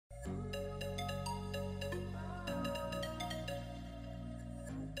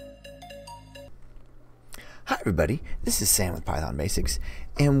Hi everybody, this is Sam with Python Basics,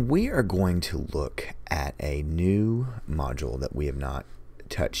 and we are going to look at a new module that we have not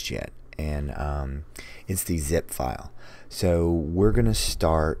touched yet, and it's the zip file. So we're going to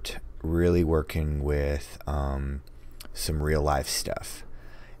start really working with some real life stuff.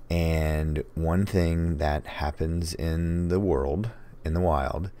 And one thing that happens in the world, in the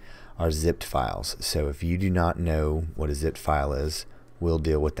wild, are zipped files. So if you do not know what a zip file is, we'll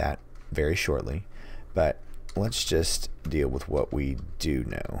deal with that very shortly. But let's just deal with what we do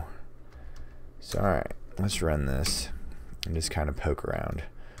know. So alright, let's run this and just kind of poke around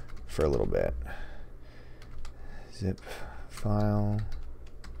for a little bit. Zip file.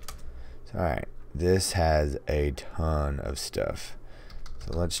 So alright, this has a ton of stuff.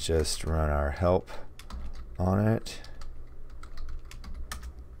 So let's just run our help on it.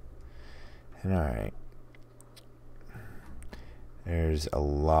 And alright, there's a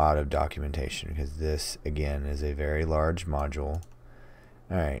lot of documentation because this again is a very large module.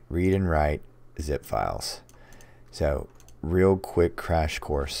 Alright, read and write zip files. So real quick crash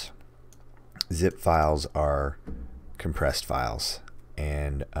course. Zip files are compressed files,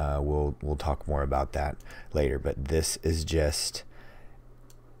 and we'll talk more about that later, but this is just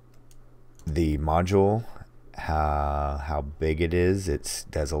the module, how big it is. It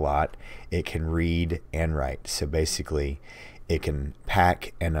does a lot. It can read and write. So basically it can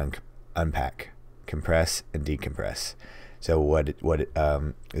pack and unpack, compress and decompress. So what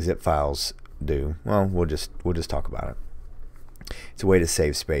zip files do, well, we'll just talk about it. It's a way to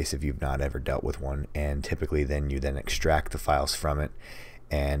save space if you've not ever dealt with one, and typically then you extract the files from it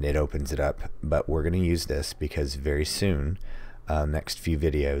and it opens it up. But we're going to use this because very soon, next few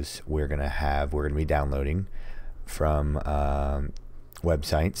videos, we're going to be downloading from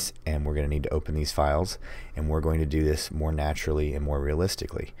websites, and we're going to need to open these files, and we're going to do this more naturally and more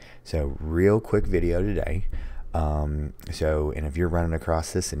realistically. So real quick video today. And if you're running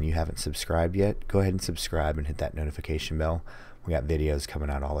across this and you haven't subscribed yet, go ahead and subscribe and hit that notification bell. We got videos coming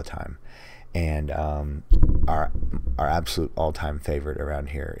out all the time. And our absolute all-time favorite around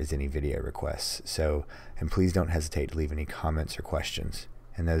here is any video requests. So, and please don't hesitate to leave any comments or questions,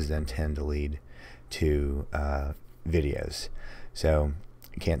 and those then tend to lead to videos. So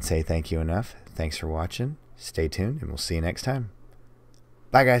I can't say thank you enough. Thanks for watching. Stay tuned, and we'll see you next time.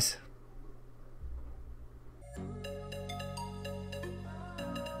 Bye guys.